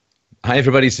Hi,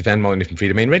 everybody. Stefan Molyneux from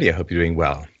Freedom Main Radio. Hope you're doing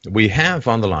well. We have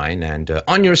on the line and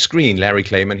on your screen, Larry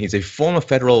Klayman. He's a former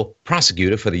federal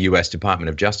prosecutor for the U.S. Department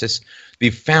of Justice, the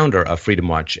founder of Freedom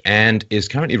Watch, and is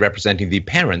currently representing the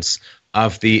parents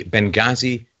of the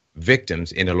Benghazi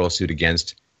victims in a lawsuit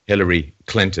against Hillary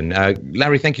Clinton.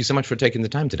 Larry, thank you so much for taking the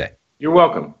time today. You're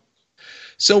welcome.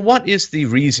 So what is the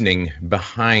reasoning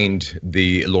behind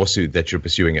the lawsuit that you're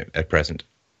pursuing at present?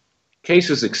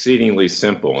 Case is exceedingly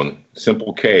simple, and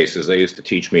simple case, as they used to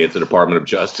teach me at the Department of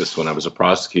Justice when I was a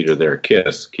prosecutor there at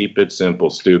KISS, keep it simple,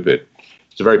 stupid.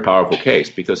 It's a very powerful case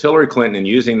because Hillary Clinton, in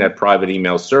using that private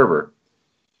email server,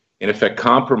 in effect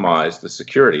compromised the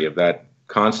security of that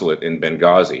consulate in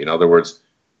Benghazi. In other words,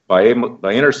 by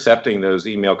intercepting those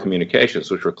email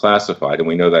communications, which were classified, and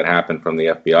we know that happened from the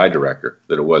FBI director,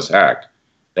 that it was hacked,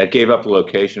 that gave up the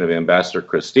location of Ambassador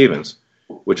Chris Stevens,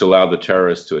 which allowed the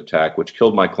terrorists to attack, which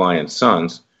killed my client's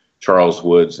sons, Charles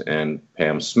Woods and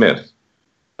Pam Smith.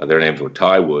 Their names were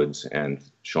Ty Woods and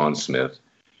Sean Smith.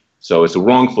 So it's a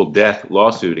wrongful death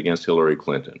lawsuit against Hillary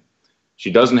Clinton. She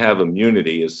doesn't have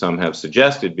immunity, as some have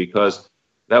suggested, because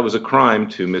that was a crime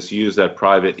to misuse that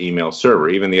private email server.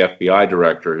 Even the FBI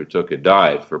director who took a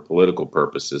dive for political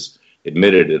purposes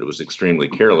admitted that it was extremely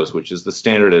careless, which is the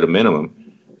standard at a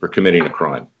minimum for committing a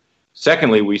crime.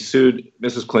 Secondly, we sued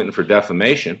Mrs. Clinton for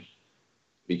defamation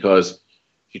because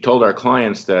she told our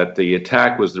clients that the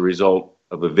attack was the result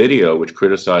of a video which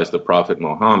criticized the Prophet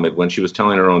Muhammad when she was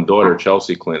telling her own daughter,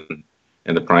 Chelsea Clinton,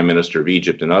 and the Prime Minister of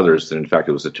Egypt and others that, in fact,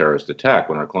 it was a terrorist attack.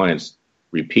 When our clients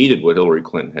repeated what Hillary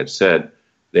Clinton had said,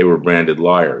 they were branded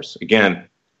liars. Again,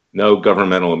 no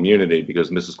governmental immunity because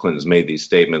Mrs. Clinton's made these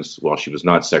statements while she was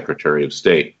not Secretary of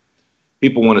State.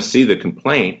 People want to see the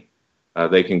complaint.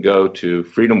 They can go to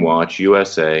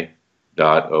freedomwatchusa.org.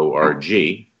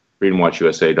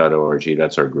 freedomwatchusa.org,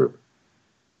 that's our group.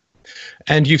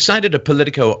 And you've cited a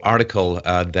Politico article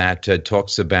that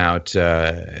talks about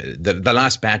the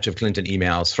last batch of Clinton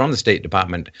emails from the State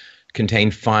Department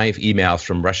contained 5 emails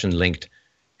from Russian-linked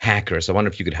hackers. I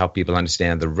wonder if you could help people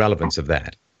understand the relevance of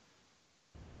that.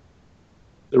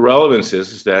 The relevance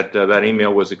is that that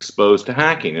email was exposed to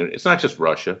hacking. And it's not just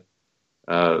Russia.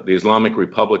 The Islamic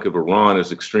Republic of Iran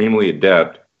is extremely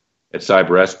adept at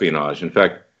cyber espionage. In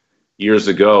fact, years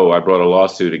ago, I brought a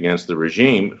lawsuit against the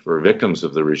regime for victims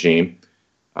of the regime.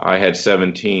 I had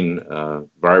 17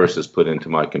 viruses put into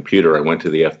my computer. I went to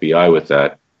the FBI with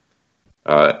that.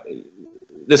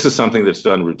 This is something that's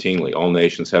done routinely. All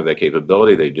nations have that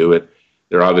capability. They do it.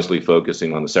 They're obviously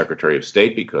focusing on the Secretary of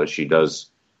State because she does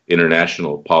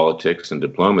international politics and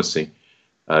diplomacy.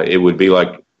 It would be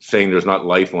like saying there's not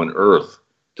life on Earth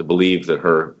to believe that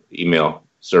her email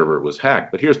server was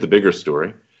hacked. But here's the bigger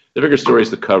story. The bigger story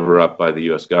is the cover-up by the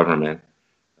U.S. government.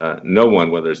 No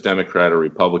one, whether it's Democrat or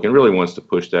Republican, really wants to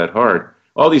push that hard.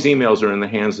 All these emails are in the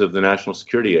hands of the National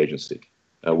Security Agency.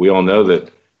 We all know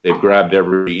that they've grabbed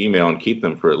every email and keep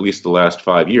them for at least the last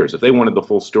 5 years. If they wanted the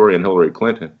full story on Hillary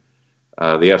Clinton,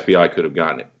 the FBI could have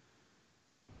gotten it.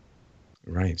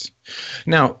 Right.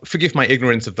 Now, forgive my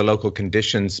ignorance of the local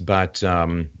conditions, but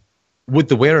would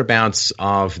the whereabouts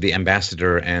of the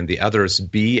ambassador and the others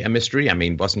be a mystery? I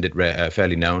mean, wasn't it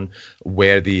fairly known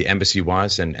where the embassy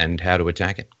was and how to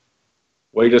attack it?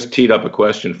 Well, you just teed up a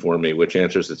question for me, which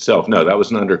answers itself. No, that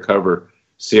was an undercover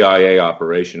CIA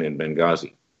operation in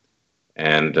Benghazi.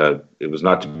 And it was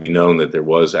not to be known that there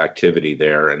was activity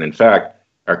there. And in fact,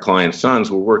 our client's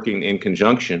sons were working in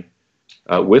conjunction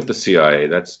with the CIA.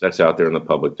 That's out there in the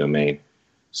public domain.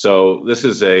 So this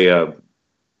is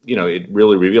it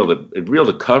really revealed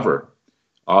a cover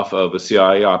off of a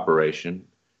CIA operation.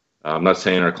 I'm not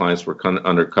saying our clients were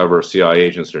undercover CIA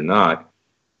agents or not,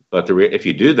 but if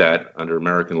you do that under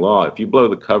American law, if you blow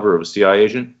the cover of a CIA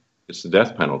agent, it's the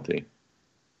death penalty.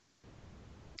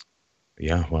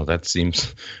 Yeah, well, that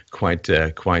seems quite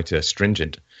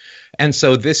stringent. And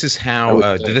so this is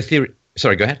how the theory.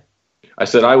 Sorry, go ahead. I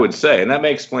said I would say, and that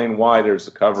may explain why there's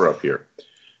a cover-up here.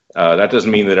 That doesn't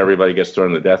mean that everybody gets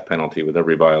thrown the death penalty with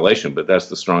every violation, but that's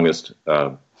the strongest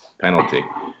penalty.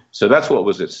 So that's what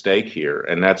was at stake here,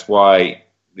 and that's why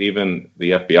even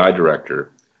the FBI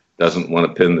director doesn't want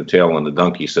to pin the tail on the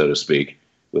donkey, so to speak,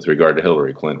 with regard to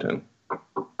Hillary Clinton.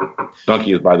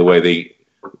 Donkey is, by the way, the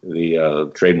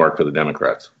trademark for the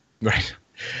Democrats. Right.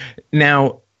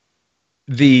 Now,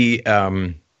 the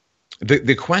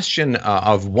question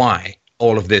of why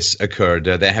all of this occurred,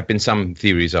 there have been some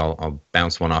theories. I'll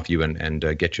bounce one off you and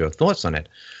get your thoughts on it.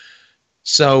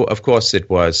 So, of course, it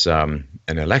was an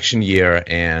election year,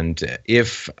 and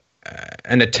if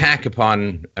an attack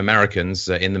upon Americans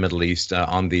in the Middle East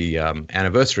on the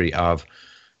anniversary of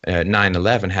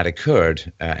 9/11 had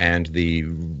occurred and the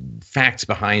facts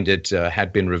behind it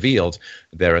had been revealed,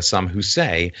 there are some who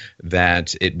say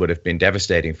that it would have been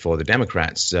devastating for the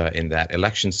Democrats in that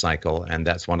election cycle, and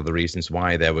that's one of the reasons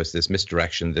why there was this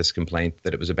misdirection, this complaint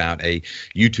that it was about a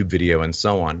YouTube video and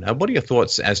so on. What are your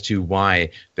thoughts as to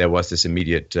why there was this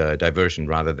immediate diversion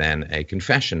rather than a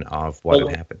confession of what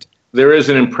had happened? There is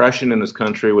an impression in this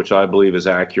country, which I believe is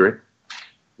accurate,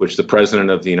 which the President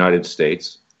of the United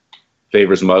States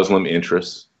favors Muslim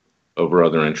interests over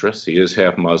other interests. He is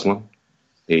half Muslim.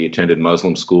 He attended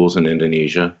Muslim schools in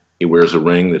Indonesia. He wears a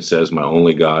ring that says, "My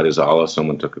only God is Allah."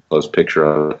 Someone took a close picture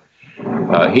of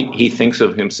it. He thinks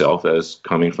of himself as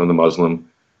coming from the Muslim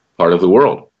part of the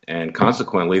world. And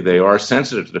consequently, they are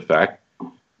sensitive to the fact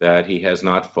that he has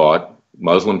not fought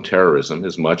Muslim terrorism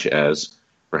as much as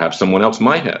perhaps someone else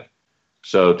might have.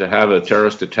 So to have a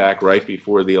terrorist attack right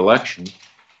before the election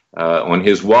on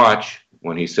his watch,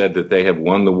 when he said that they have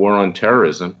won the war on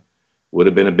terrorism, would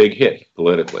have been a big hit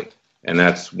politically. And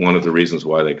that's one of the reasons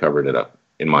why they covered it up,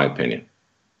 in my opinion.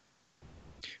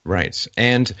 Right.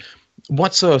 And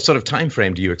what sort of time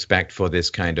frame do you expect for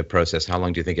this kind of process? How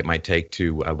long do you think it might take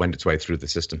to wend its way through the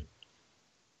system?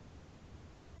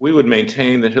 We would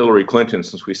maintain that Hillary Clinton,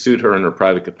 since we sued her in her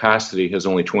private capacity, has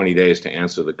only 20 days to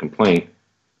answer the complaint.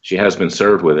 She has been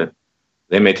served with it.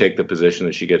 They may take the position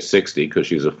that she gets 60 because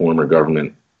she's a former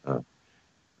government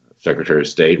Secretary of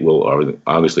State. Will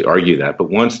obviously argue that. But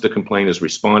once the complaint is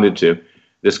responded to,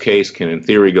 this case can, in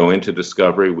theory, go into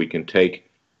discovery. We can take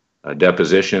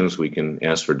depositions. We can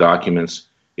ask for documents.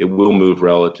 It will move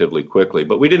relatively quickly.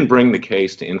 But we didn't bring the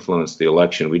case to influence the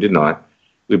election. We did not.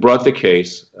 We brought the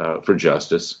case for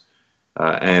justice.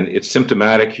 And it's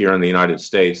symptomatic here in the United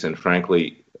States. And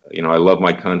frankly, I love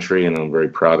my country and I'm very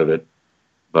proud of it.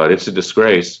 But it's a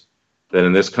disgrace that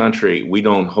in this country, we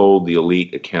don't hold the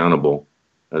elite accountable.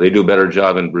 They do a better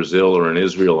job in Brazil or in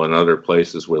Israel and other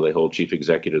places where they hold chief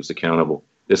executives accountable.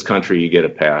 This country, you get a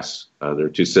pass. There are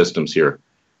two systems here: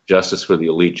 justice for the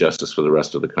elite, justice for the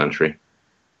rest of the country.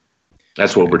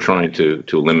 That's what we're trying to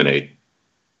eliminate.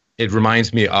 It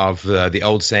reminds me of the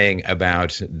old saying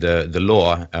about the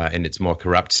law in its more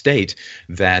corrupt state,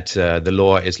 that the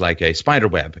law is like a spider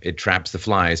web. It traps the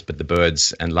flies, but the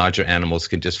birds and larger animals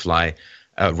can just fly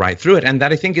right through it. And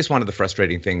that, I think, is one of the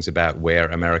frustrating things about where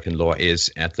American law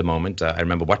is at the moment. I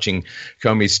remember watching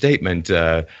Comey's statement,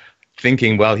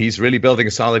 thinking, well, he's really building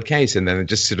a solid case, and then it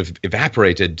just sort of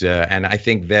evaporated. And I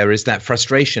think there is that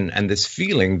frustration and this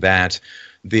feeling that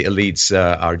the elites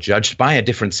are judged by a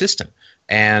different system.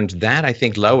 And that, I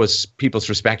think, lowers people's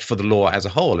respect for the law as a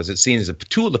whole, as it's seen as a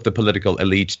tool of the political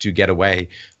elite to get away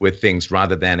with things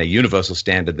rather than a universal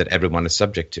standard that everyone is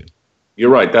subject to. You're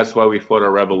right. That's why we fought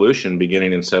our revolution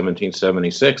beginning in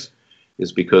 1776,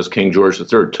 is because King George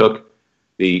III took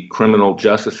the criminal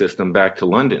justice system back to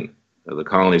London. The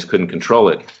colonies couldn't control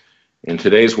it. In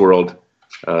today's world,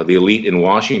 the elite in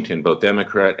Washington, both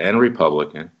Democrat and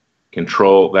Republican,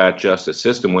 control that justice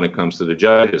system when it comes to the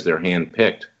judges. They're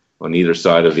hand-picked on either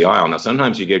side of the aisle. Now,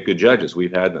 sometimes you get good judges.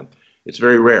 We've had them. It's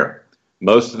very rare.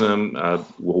 Most of them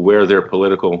will wear their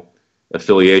political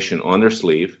affiliation on their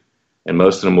sleeve, and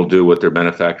most of them will do what their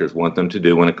benefactors want them to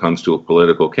do when it comes to a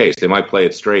political case. They might play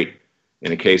it straight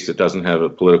in a case that doesn't have a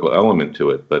political element to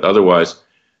it, but otherwise,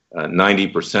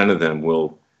 90% of them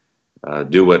will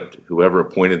do what whoever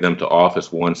appointed them to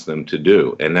office wants them to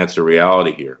do, and that's a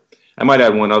reality here. I might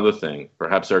add one other thing.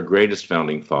 Perhaps our greatest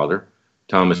founding father,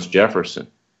 Thomas Jefferson,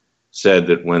 said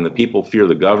that when the people fear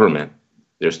the government,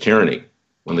 there's tyranny.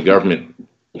 When the government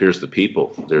fears the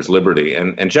people, there's liberty.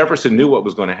 And Jefferson knew what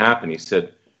was going to happen. He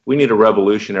said, we need a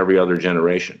revolution every other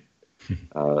generation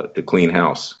to clean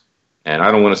house. And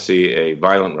I don't want to see a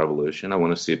violent revolution. I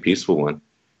want to see a peaceful one.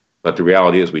 But the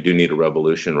reality is we do need a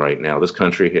revolution right now. This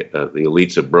country, the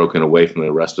elites have broken away from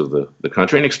the rest of the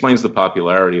country, and explains the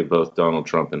popularity of both Donald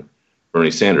Trump and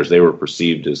Bernie Sanders. They were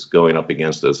perceived as going up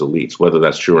against those elites. Whether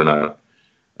that's true or not,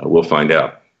 we'll find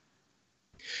out.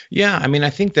 Yeah, I mean, I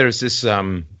think there's this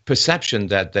perception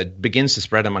that begins to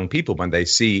spread among people when they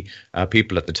see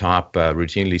people at the top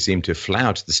routinely seem to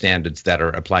flout the standards that are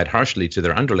applied harshly to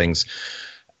their underlings.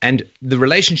 And the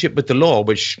relationship with the law,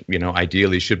 which,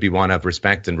 ideally should be one of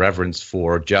respect and reverence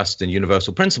for just and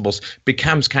universal principles,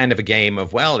 becomes kind of a game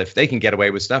of, well, if they can get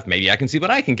away with stuff, maybe I can see what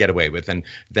I can get away with. And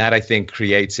that, I think,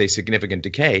 creates a significant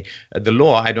decay. The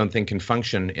law, I don't think, can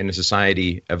function in a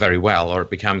society very well, or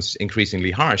it becomes increasingly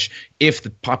harsh if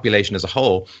the population as a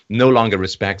whole no longer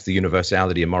respects the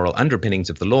universality and moral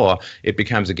underpinnings of the law. It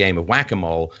becomes a game of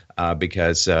whack-a-mole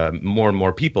because more and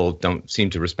more people don't seem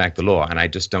to respect the law. And I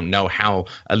just don't know how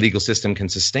a legal system can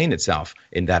sustain itself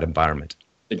in that environment.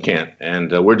 It can't.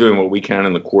 And we're doing what we can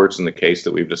in the courts in the case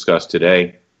that we've discussed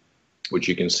today, which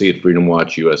you can see at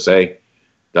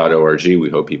freedomwatchusa.org. We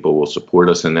hope people will support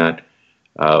us in that.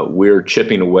 We're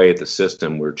chipping away at the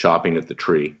system. We're chopping at the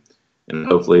tree. And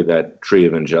hopefully that tree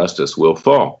of injustice will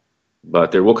fall.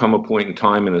 But there will come a point in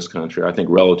time in this country, I think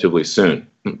relatively soon,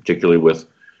 particularly with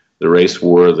the race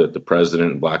war that the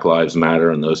president and Black Lives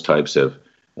Matter and those types have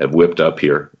whipped up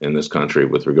here in this country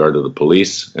with regard to the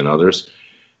police and others.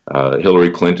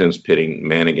 Hillary Clinton's pitting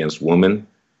man against woman,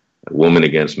 woman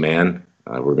against man.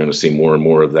 We're going to see more and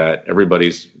more of that.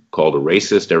 Everybody's called a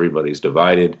racist. Everybody's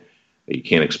divided. You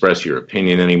can't express your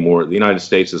opinion anymore. The United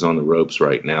States is on the ropes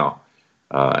right now.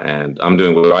 And I'm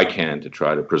doing what I can to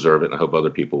try to preserve it, and I hope other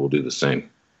people will do the same.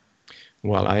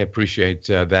 Well, I appreciate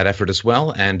that effort as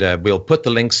well. And we'll put the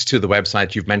links to the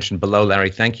website you've mentioned below.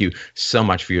 Larry, thank you so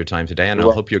much for your time today. And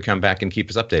I hope you'll come back and keep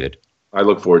us updated. I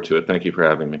look forward to it. Thank you for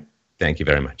having me. Thank you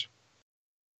very much.